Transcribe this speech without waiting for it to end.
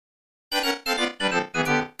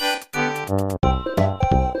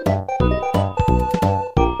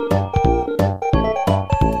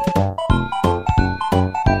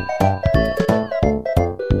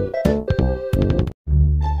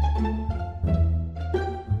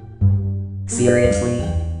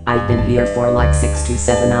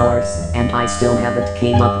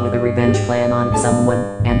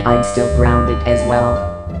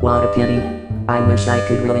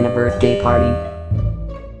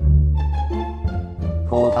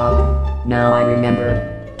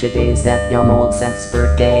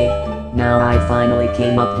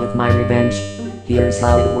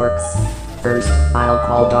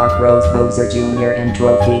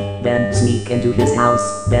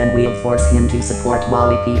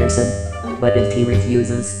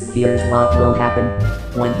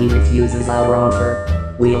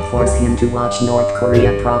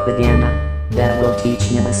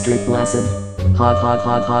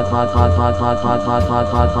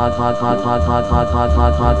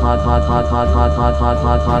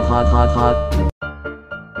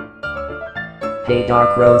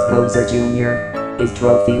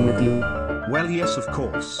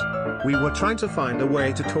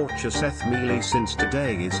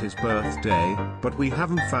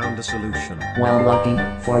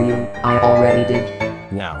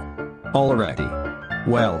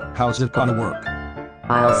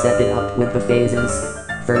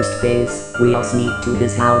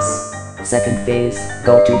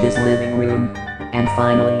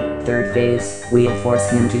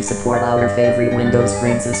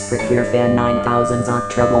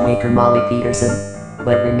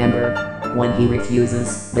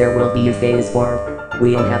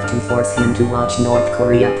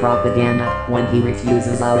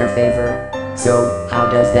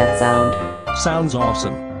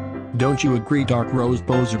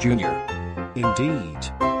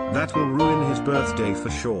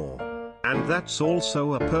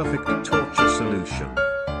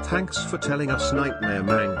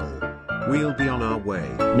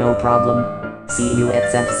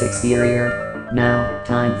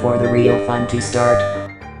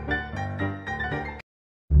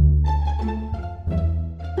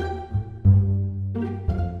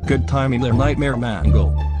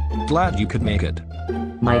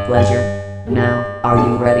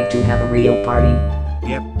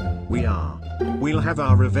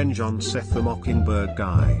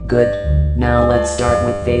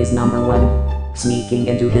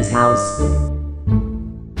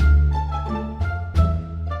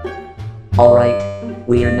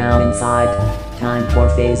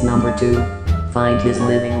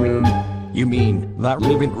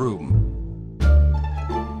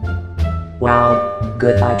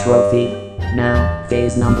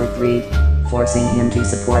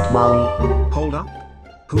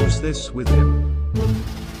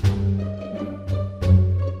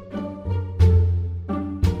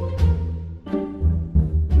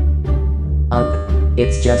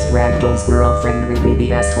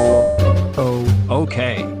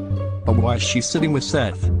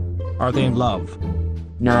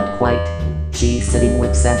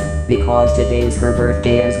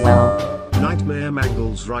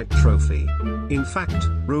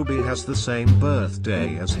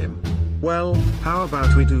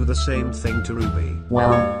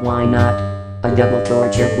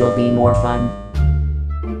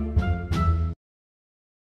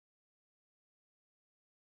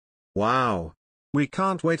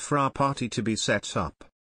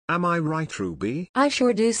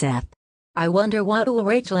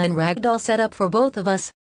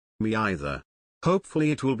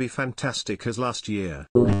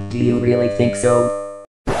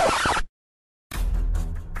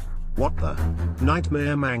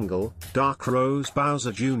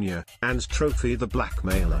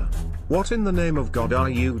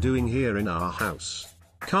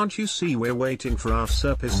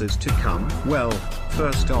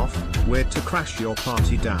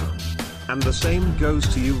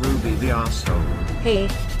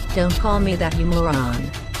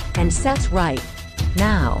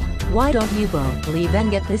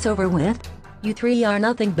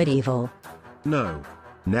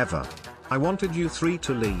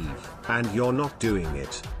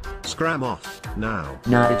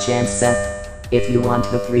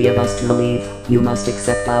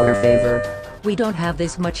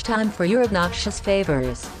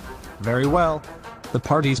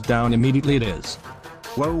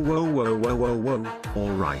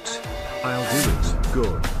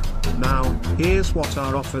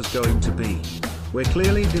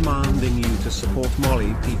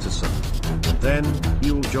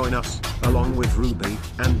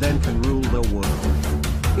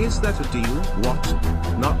Is that a deal? What?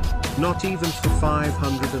 Not even for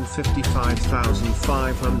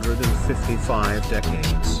 555,555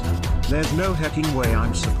 decades. There's no hecking way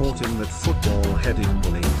I'm supporting that football-headed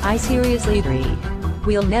bully. I seriously agree.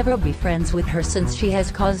 We'll never be friends with her since she has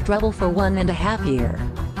caused trouble for 1.5 years.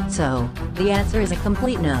 So, the answer is a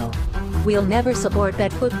complete no. We'll never support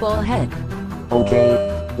that football head.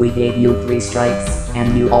 Okay, we gave you 3 strikes,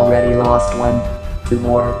 and you already lost 1. 2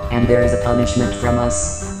 more, and there's a punishment from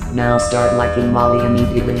us. Now start liking Molly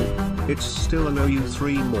immediately. It's still a no, you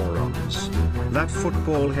 3 morons. That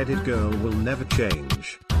football-headed girl will never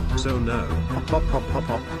change. So no. Hop hop hop hop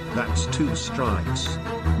hop. That's 2 strikes.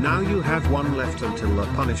 Now you have 1 left until the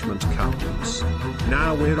punishment comes.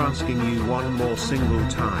 Now we're asking you 1 more single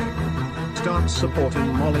time. Start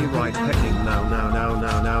supporting Molly right hecking now.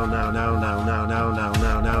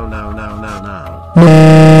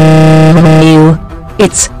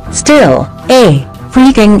 It's still a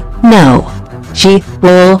freaking no. She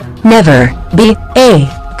will never be a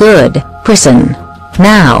good person.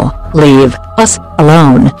 Now, leave us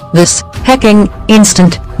alone this hecking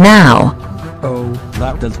instant now. Oh,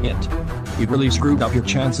 that does it. You really screwed up your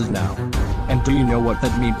chances now. And do you know what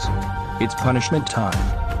that means? It's punishment time.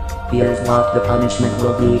 Here's what the punishment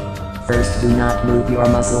will be. First, do not move your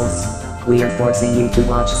muscles. We are forcing you to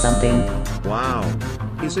watch something. Wow.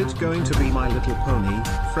 Is it going to be My Little Pony?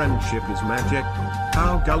 Friendship is magic.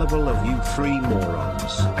 How gullible of you 3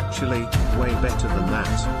 morons. Actually, way better than that.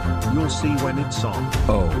 You'll see when it's on.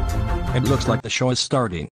 Oh. It looks like the show is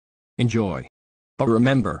starting. Enjoy. But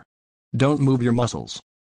remember, don't move your muscles.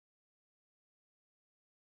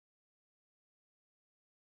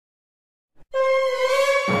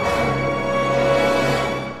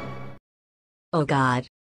 Oh God.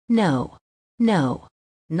 No. No.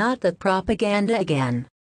 Not the propaganda again.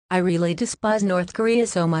 I really despise North Korea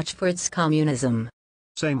so much for its communism.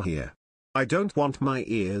 Same here. I don't want my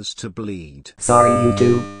ears to bleed. Sorry you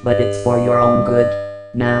do, but it's for your own good.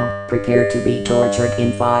 Now, prepare to be tortured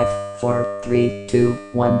in 5, 4, 3, 2,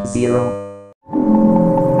 1, 0.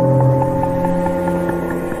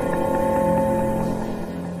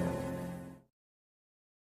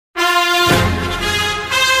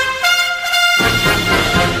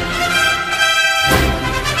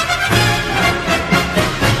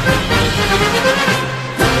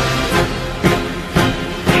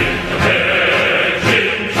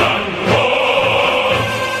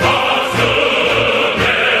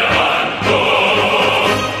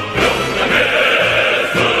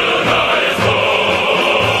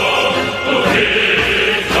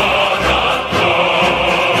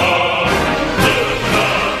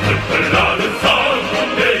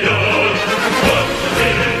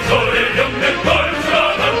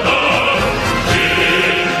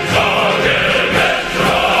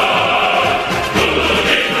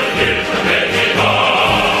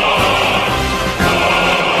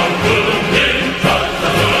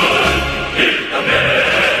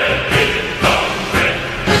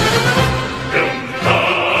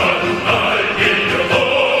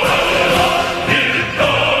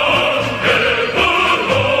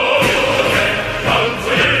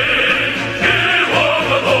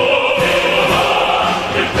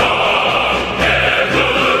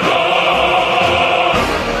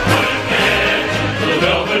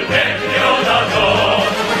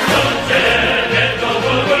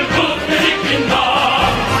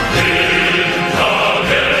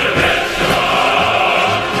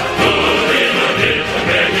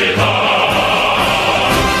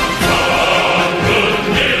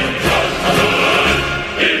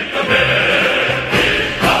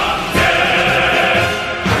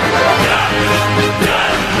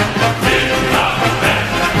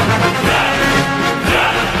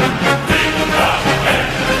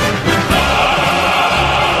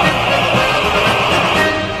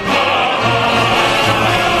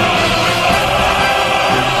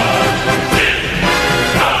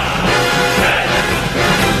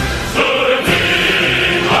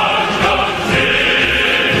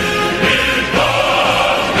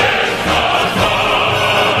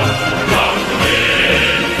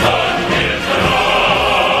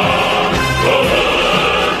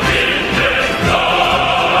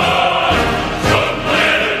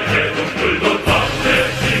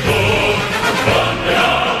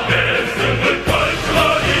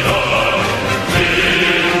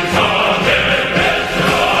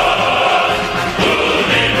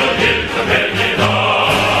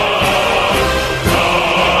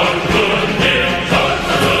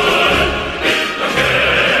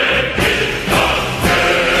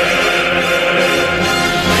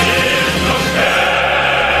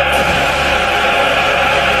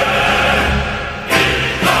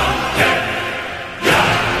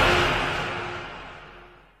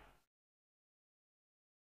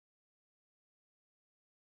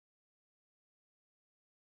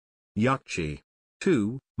 yucky.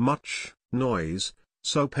 Too much noise,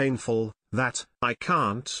 so painful that I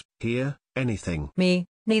can't hear anything. Me,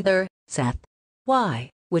 neither, Seth. Why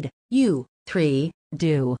would you three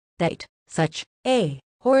do that? Such a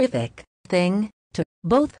horrific thing to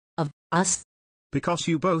both of us? Because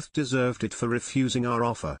you both deserved it for refusing our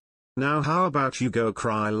offer. Now how about you go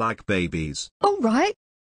cry like babies? All right.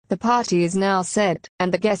 The party is now set,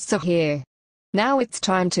 and the guests are here. Now it's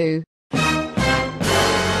time to...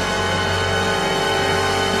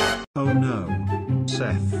 Oh no.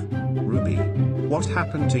 Seth. Ruby. What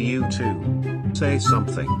happened to you two? Say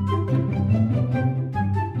something.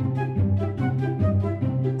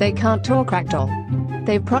 They can't talk, Ragdoll.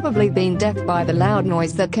 They've probably been deaf by the loud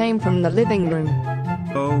noise that came from the living room.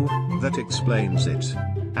 Oh, that explains it.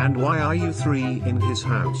 And why are you three in his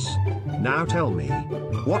house? Now tell me,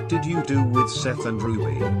 what did you do with Seth and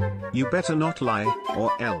Ruby? You better not lie,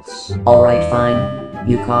 or else. Alright, fine.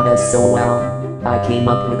 You caught us so well. I came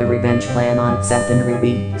up with a revenge plan on Seth and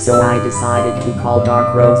Ruby, so I decided to call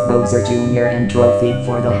Dark Rose Bowser Jr. and Trophy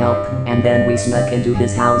for the help, and then we snuck into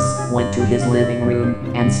his house, went to his living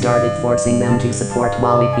room, and started forcing them to support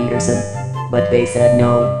Wally Peterson. But they said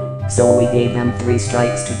no, so we gave them 3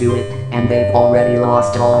 strikes to do it, and they've already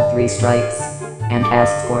lost all 3 strikes. And as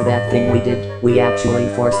for that thing we did, we actually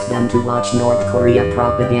forced them to watch North Korea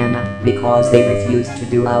propaganda, because they refused to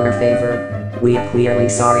do our favor. We are clearly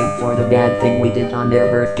sorry for the bad thing we did on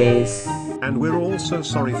their birthdays. And we're also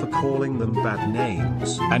sorry for calling them bad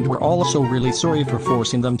names. And we're also really sorry for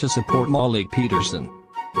forcing them to support Wally Peterson.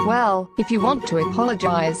 Well, if you want to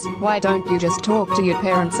apologize, why don't you just talk to your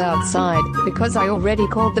parents outside, because I already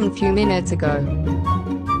called them a few minutes ago.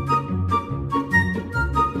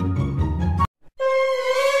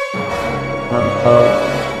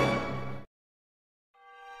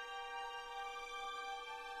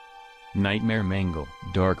 Nightmare Mangle,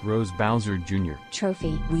 Dark Rose Bowser Jr.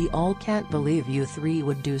 Trophy. We all can't believe you three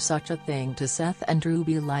would do such a thing to Seth and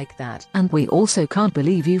Ruby like that. And we also can't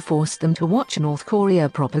believe you forced them to watch North Korea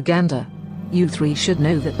propaganda. You three should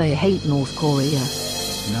know that they hate North Korea.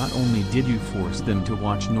 Not only did you force them to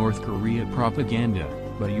watch North Korea propaganda,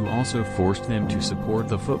 but you also forced them to support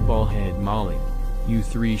the football head Mealy. You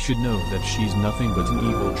three should know that she's nothing but an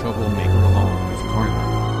evil troublemaker along with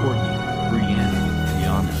Karma, Courtney, Brianna,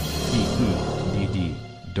 Tiana, Kiki, Dee,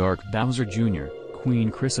 Dark Bowser Jr., Queen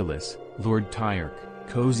Chrysalis, Lord Tyrk,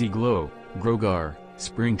 Cozy Glow, Grogar,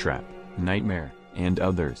 Springtrap, Nightmare, and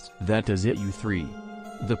others. That is it, you three.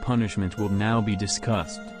 The punishment will now be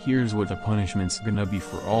discussed. Here's what the punishment's gonna be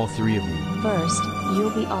for all 3 of you. First,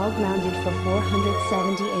 you'll be all grounded for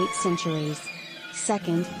 478 centuries.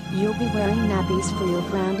 Second, you'll be wearing nappies for your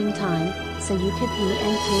grounding time, so you can pee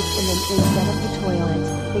and poop in them instead of the toilet,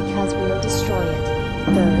 because we'll destroy it.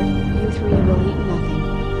 Third, you three will eat nothing.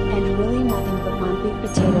 And really nothing but lumpy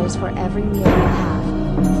potatoes for every meal you'll have.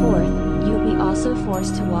 Fourth, you'll be also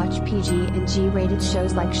forced to watch PG and G-rated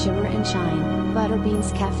shows like Shimmer and Shine,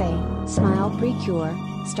 Butterbeans Cafe, Smile Precure,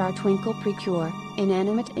 Star Twinkle Precure,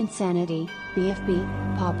 Inanimate Insanity,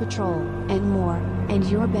 BFB, Paw Patrol, and more, and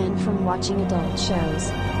you're banned from watching adult shows.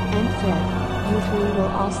 And fifth, you three will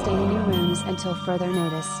all stay in your rooms until further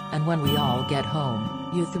notice. And when we all get home,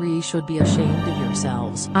 you three should be ashamed of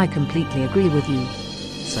yourselves. I completely agree with you.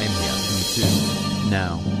 Same here, me too.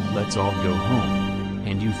 Now, let's all go home.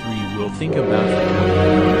 And you three will think about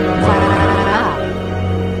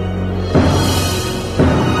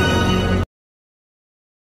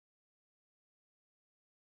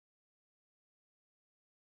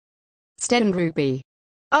Sted and Ruby.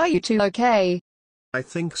 Are you two okay? I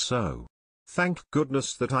think so. Thank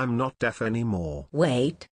goodness that I'm not deaf anymore.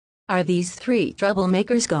 Wait. Are these 3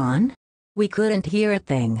 troublemakers gone? We couldn't hear a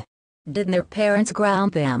thing. Didn't their parents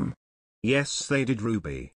ground them? Yes, they did,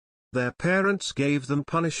 Ruby. Their parents gave them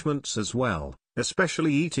punishments as well,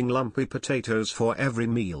 especially eating lumpy potatoes for every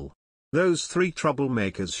meal. Those 3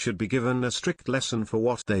 troublemakers should be given a strict lesson for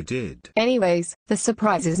what they did. Anyways, the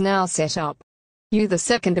surprise is now set up. You the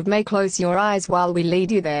 2nd of May, close your eyes while we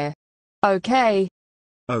lead you there. Okay?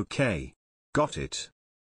 Okay. Got it.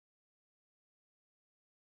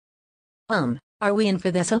 Are we in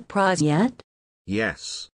for the surprise yet?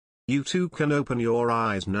 Yes. You two can open your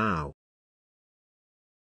eyes now.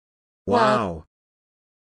 Wow. Wow.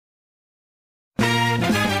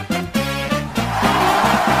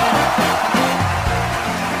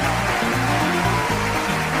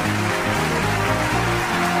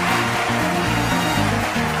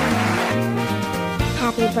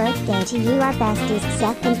 Happy birthday to you, our besties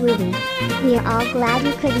Seth and Ruby. We are all glad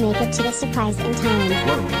you could make it to the surprise in time.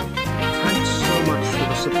 Whoa. Thanks so much for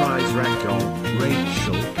the Surprise Ragdoll,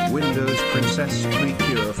 Rachel, Windows Princess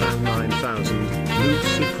Precure Fat 9000,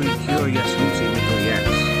 Lucy Precure Yes Lucy Nickel Yes,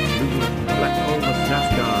 Lulu, Black Hole the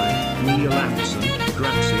FNAF Guy, Neil Lamson,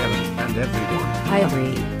 Graziella, and everyone. I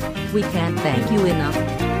agree. We can't thank you enough.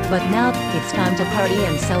 But now, it's time to party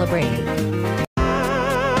and celebrate.